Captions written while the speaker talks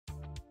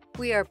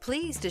We are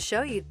pleased to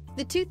show you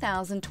the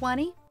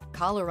 2020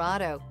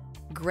 Colorado.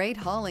 Great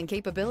hauling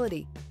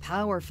capability,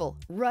 powerful,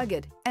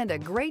 rugged, and a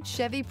great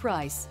Chevy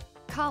price.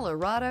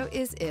 Colorado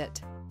is it.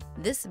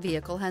 This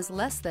vehicle has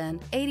less than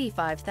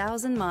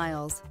 85,000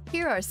 miles.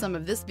 Here are some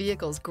of this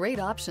vehicle's great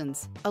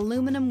options: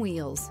 aluminum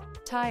wheels,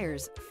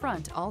 tires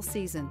front all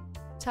season,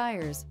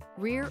 tires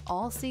rear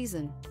all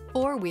season,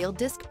 four-wheel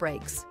disc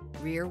brakes,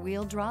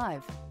 rear-wheel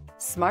drive,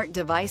 smart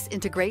device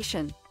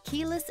integration,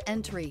 keyless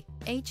entry,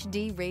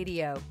 HD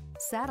radio,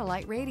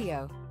 satellite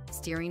radio,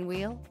 steering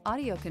wheel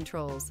audio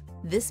controls.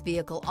 This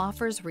vehicle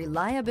offers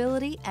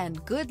reliability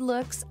and good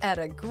looks at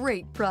a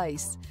great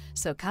price.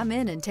 So come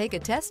in and take a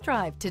test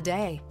drive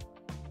today.